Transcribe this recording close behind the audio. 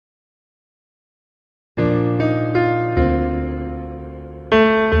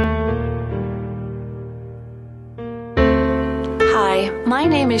My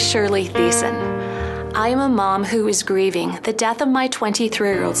name is Shirley Thiessen. I am a mom who is grieving the death of my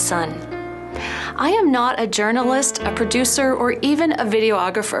 23-year-old son. I am not a journalist, a producer, or even a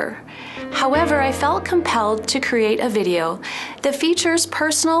videographer. However, I felt compelled to create a video that features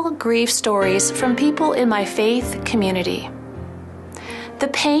personal grief stories from people in my faith community. The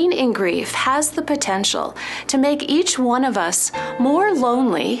pain in grief has the potential to make each one of us more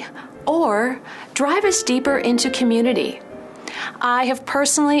lonely or drive us deeper into community. I have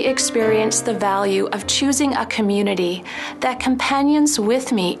personally experienced the value of choosing a community that companions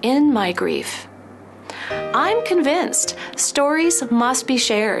with me in my grief. I'm convinced stories must be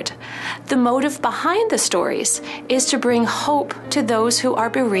shared. The motive behind the stories is to bring hope to those who are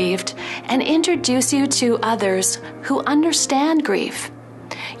bereaved and introduce you to others who understand grief.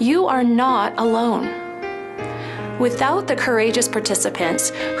 You are not alone. Without the courageous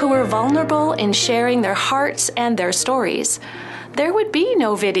participants who were vulnerable in sharing their hearts and their stories, there would be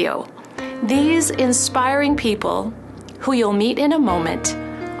no video. These inspiring people, who you'll meet in a moment,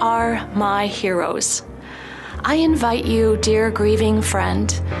 are my heroes. I invite you, dear grieving friend,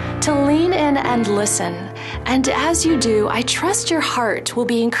 to lean in and listen. And as you do, I trust your heart will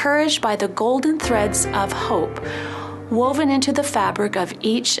be encouraged by the golden threads of hope woven into the fabric of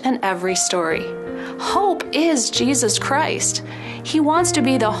each and every story. Hope is Jesus Christ. He wants to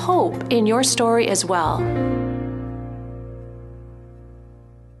be the hope in your story as well.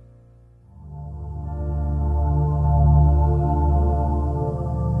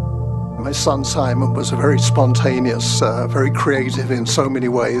 My son Simon was a very spontaneous, very creative in so many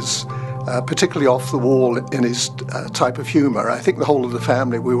ways, particularly off the wall in his type of humor. I think the whole of the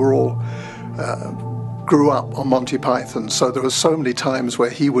family, we were all grew up on Monty Python, so there were so many times where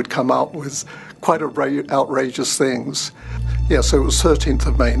he would come up with quite outrageous things. Yeah, so it was 13th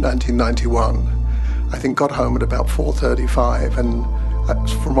of May 1991. I think got home at about 4:35, and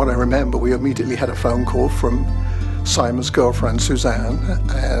from what I remember, we immediately had a phone call from Simon's girlfriend, Suzanne,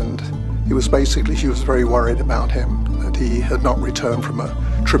 and she was very worried about him, that he had not returned from a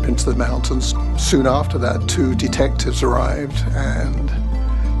trip into the mountains. Soon after that, 2 detectives arrived, and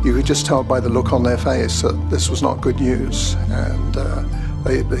you could just tell by the look on their face that this was not good news. And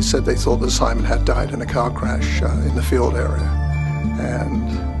they said they thought that Simon had died in a car crash in the field area.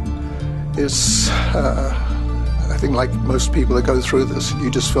 And it's, I think like most people that go through this,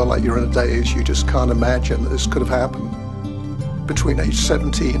 you just feel like you're in a daze. You just can't imagine that this could have happened. Between age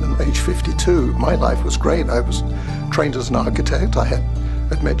 17 and age 52, my life was great. I was trained as an architect. I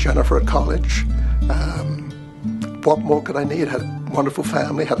had met Jennifer at college. What more could I need? Had a wonderful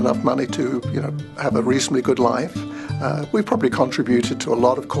family, had enough money to, have a reasonably good life. We probably contributed to a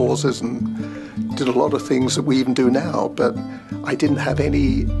lot of causes and did a lot of things that we even do now, but I didn't have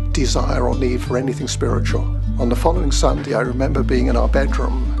any desire or need for anything spiritual. On the following Sunday, I remember being in our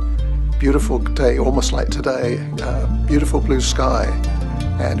bedroom. Beautiful day, almost like today, beautiful blue sky,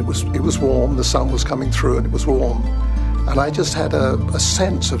 and it was warm, the sun was coming through and it was warm, and I just had a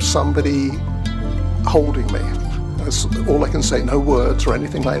sense of somebody holding me. That's all I can say, no words or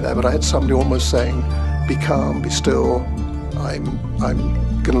anything like that, but I had somebody almost saying, be calm, be still, I'm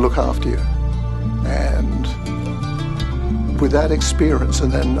going to look after you. And with that experience,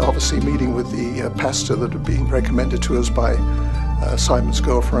 and then obviously meeting with the pastor that had been recommended to us by Simon's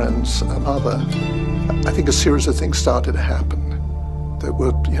girlfriend's mother, I think a series of things started to happen that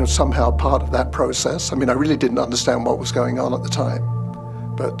were, somehow part of that process. I mean, I really didn't understand what was going on at the time,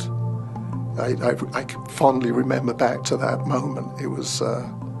 but I can fondly remember back to that moment. It was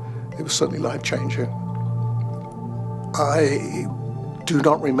certainly life-changing. I do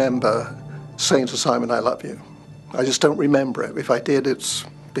not remember saying to Simon, I love you. I just don't remember it. If I did, it's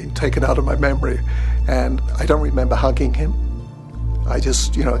been taken out of my memory. And I don't remember hugging him. I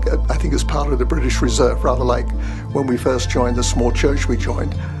just, I think it's part of the British Reserve, rather like when we first joined the small church we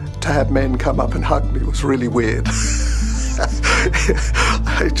joined, to have men come up and hug me was really weird.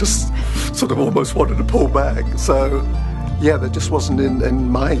 I just sort of almost wanted to pull back. So, yeah, that just wasn't in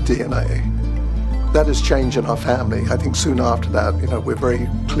my DNA. That has changed in our family. I think soon after that, we're very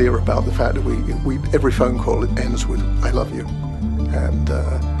clear about the fact that we every phone call ends with, I love you. And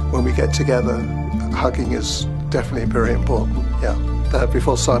when we get together, hugging is definitely very important, yeah.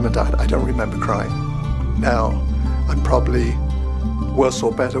 Before Simon died, I don't remember crying. Now, I'm probably worse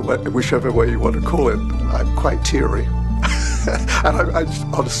or better, whichever way you want to call it. I'm quite teary. And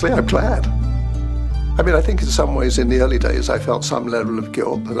honestly, I'm glad. I mean, I think in some ways in the early days I felt some level of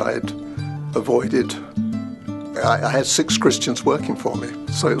guilt that I had avoided I had 6 Christians working for me,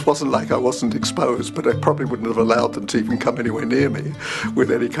 so it wasn't like I wasn't exposed, but I probably wouldn't have allowed them to even come anywhere near me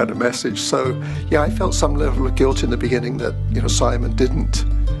with any kind of message. So, yeah, I felt some level of guilt in the beginning that, Simon didn't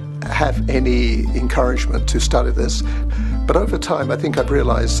have any encouragement to study this. But over time, I think I've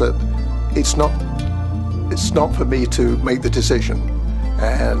realized that it's not for me to make the decision.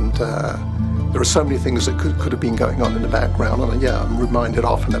 And there are so many things that could have been going on in the background. And yeah, I'm reminded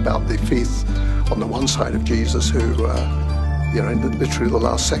often about the thief on the one side of Jesus who, in literally the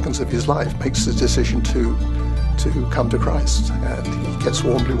last seconds of his life, makes the decision to come to Christ, and he gets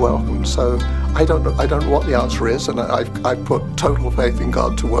warmly welcomed. So I don't know what the answer is, and I put total faith in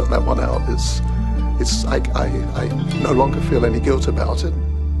God to work that one out. I no longer feel any guilt about it.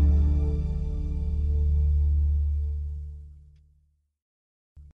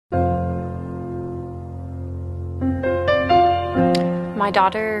 My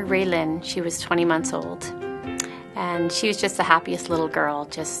daughter, Raylyn, she was 20 months old, and she was just the happiest little girl,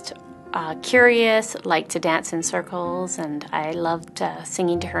 just curious, liked to dance in circles, and I loved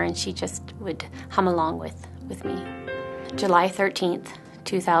singing to her, and she just would hum along with me. July 13th,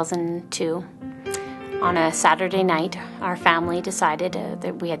 2002, on a Saturday night, our family decided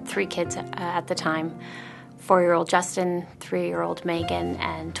that we had 3 kids at the time, 4-year-old Justin, 3-year-old Megan,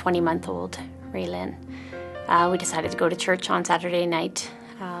 and 20-month-old Raylyn. We decided to go to church on Saturday night,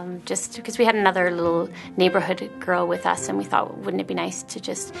 just because we had another little neighborhood girl with us, and we thought, wouldn't it be nice to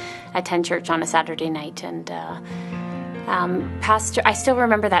just attend church on a Saturday night? And I still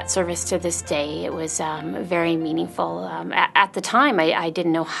remember that service to this day. It was very meaningful. At the time, I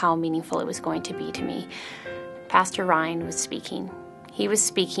didn't know how meaningful it was going to be to me. Pastor Ryan was speaking. He was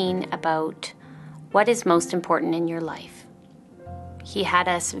speaking about what is most important in your life. He had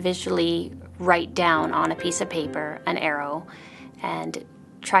us visually write down on a piece of paper an arrow and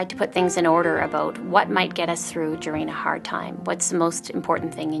tried to put things in order about what might get us through during a hard time. What's the most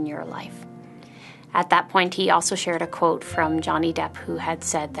important thing in your life? At that point, he also shared a quote from Johnny Depp, who had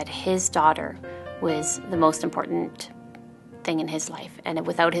said that his daughter was the most important thing in his life, and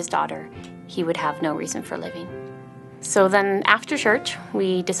without his daughter, he would have no reason for living. So then after church,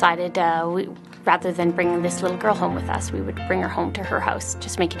 we decided rather than bringing this little girl home with us, we would bring her home to her house,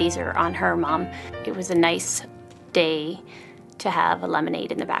 just make it easier on her mom. It was a nice day to have a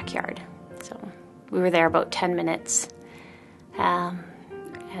lemonade in the backyard. So we were there about 10 minutes,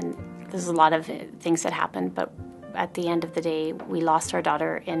 and there's a lot of things that happened, but at the end of the day, we lost our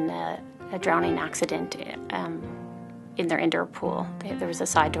daughter in a drowning accident in their indoor pool. There was a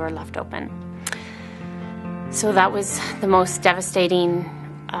side door left open. So that was the most devastating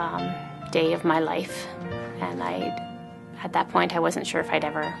day of my life, and at that point I wasn't sure if I'd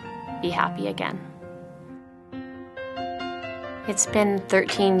ever be happy again. It's been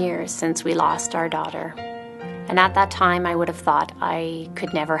 13 years since we lost our daughter, and at that time I would have thought I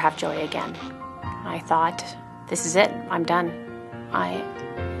could never have joy again. I thought, this is it, I'm done.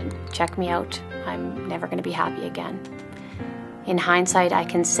 Check me out, I'm never going to be happy again. In hindsight, I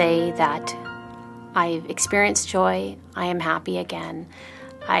can say that I've experienced joy, I am happy again.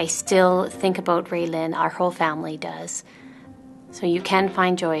 I still think about Raylyn, our whole family does. So you can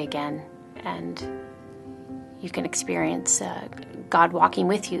find joy again, and you can experience God walking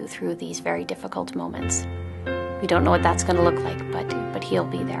with you through these very difficult moments. We don't know what that's going to look like, but He'll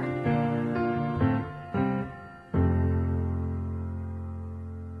be there.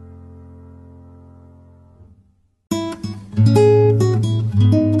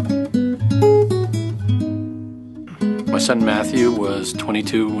 My son Matthew was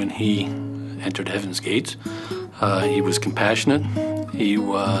 22 when he entered Heaven's Gates. He was compassionate. He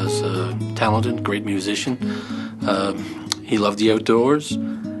was talented, great musician. He loved the outdoors.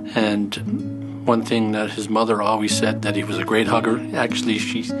 And one thing that his mother always said, that he was a great hugger. Actually,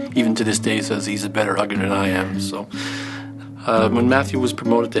 she even to this day says he's a better hugger than I am. So when Matthew was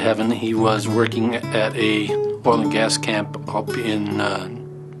promoted to heaven, he was working at a oil and gas camp up in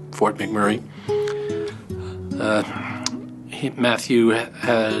Fort McMurray. Matthew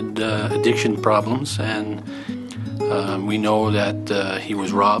had addiction problems, and we know that he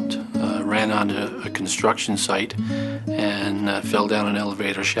was robbed, ran onto a construction site, and fell down an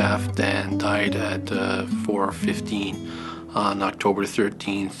elevator shaft and died at 4:15 on October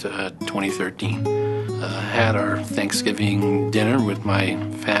 13th, 2013. Had our Thanksgiving dinner with my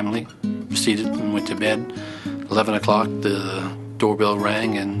family, proceeded and went to bed. 11 o'clock, the doorbell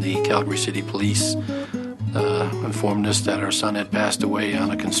rang, and the Calgary City Police informed us that our son had passed away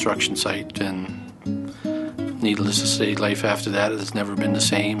on a construction site, and needless to say, life after that has never been the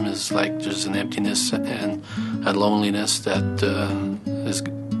same. It's like there's an emptiness and a loneliness that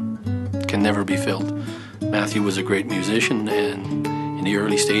can never be filled. Matthew was a great musician, and in the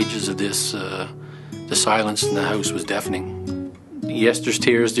early stages of this, the silence in the house was deafening. Yes, there's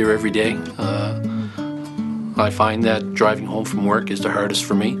tears there every day. I find that driving home from work is the hardest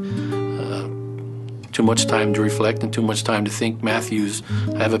for me. Too much time to reflect and too much time to think. I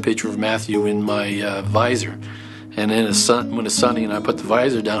have a picture of Matthew in my visor, and then when it's sunny and I put the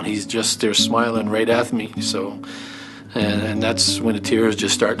visor down, he's just there smiling right at me. So, and that's when the tears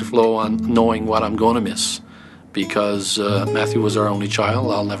just start to flow on knowing what I'm going to miss, because Matthew was our only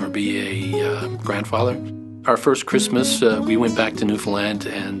child. I'll never be a grandfather. Our first Christmas, we went back to Newfoundland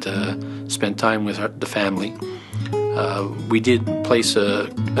and spent time with the family. We did place a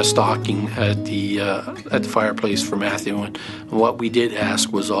stocking at the fireplace for Matthew, and what we did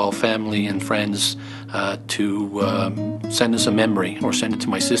ask was all family and friends to send us a memory, or send it to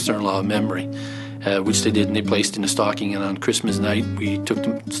my sister-in-law a memory, which they did, and they placed in a stocking. And on Christmas night, we took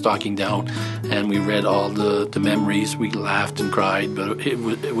the stocking down and we read all the memories. We laughed and cried, but it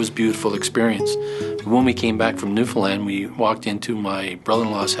was a beautiful experience. When we came back from Newfoundland, we walked into my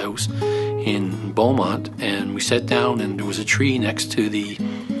brother-in-law's house in Beaumont, and we sat down, and there was a tree next to the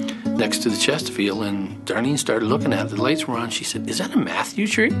Chesterfield, and Darlene started looking at it. The lights were on. She said, "Is that a Matthew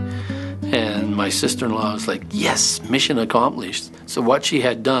tree?" And my sister-in-law was like, "Yes, mission accomplished." So what she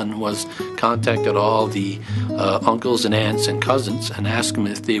had done was contacted all the uncles and aunts and cousins and asked them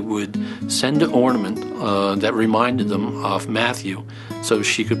if they would send an ornament that reminded them of Matthew, so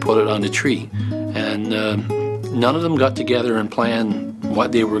she could put it on the tree. And none of them got together and planned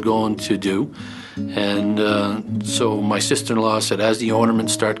what they were going to do. And so my sister-in-law said, as the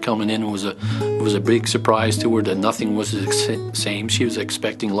ornaments started coming in, it was a big surprise to her that nothing was the same. She was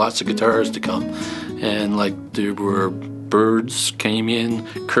expecting lots of guitars to come, and like there were birds came in,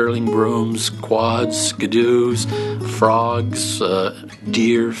 curling brooms, quads, skidoos, frogs,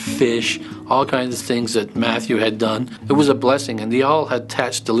 deer, fish, all kinds of things that Matthew had done. It was a blessing, and they all had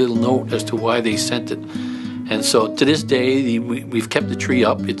attached a little note as to why they sent it. And so to this day, we've kept the tree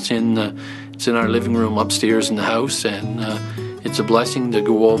up. It's in our living room upstairs in the house, and it's a blessing to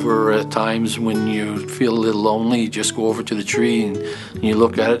go over at times when you feel a little lonely. You just go over to the tree and you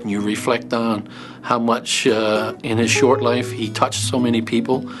look at it and you reflect on how much in his short life he touched so many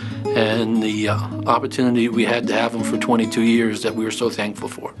people, and the opportunity we had to have him for 22 years that we were so thankful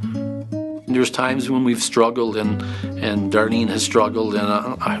for. There's times when we've struggled, and Darlene has struggled, and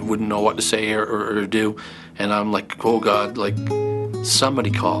I wouldn't know what to say or do, and I'm like, oh God, like, somebody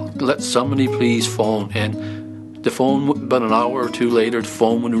call. Let somebody please phone. And the phone, about an hour or two later, the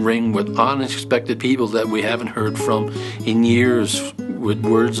phone would ring with unexpected people that we haven't heard from in years, with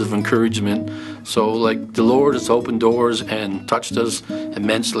words of encouragement. So, like, the Lord has opened doors and touched us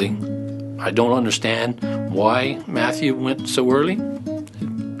immensely. I don't understand why Matthew went so early.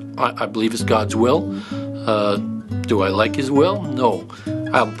 I believe it's God's will. Do I like his will? No.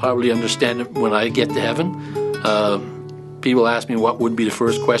 I'll probably understand it when I get to heaven. People ask me what would be the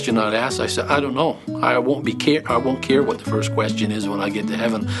first question I'd ask. I said, I don't know. I won't care what the first question is when I get to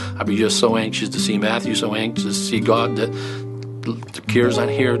heaven. I'd be just so anxious to see Matthew, so anxious to see God, that the cares on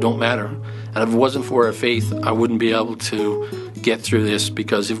here don't matter. And if it wasn't for our faith, I wouldn't be able to get through this,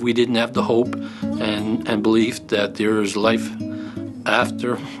 because if we didn't have the hope and belief that there is life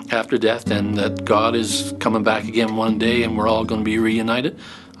after death, and that God is coming back again one day and we're all going to be reunited,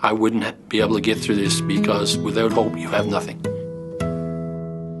 I wouldn't be able to get through this, because without hope you have nothing.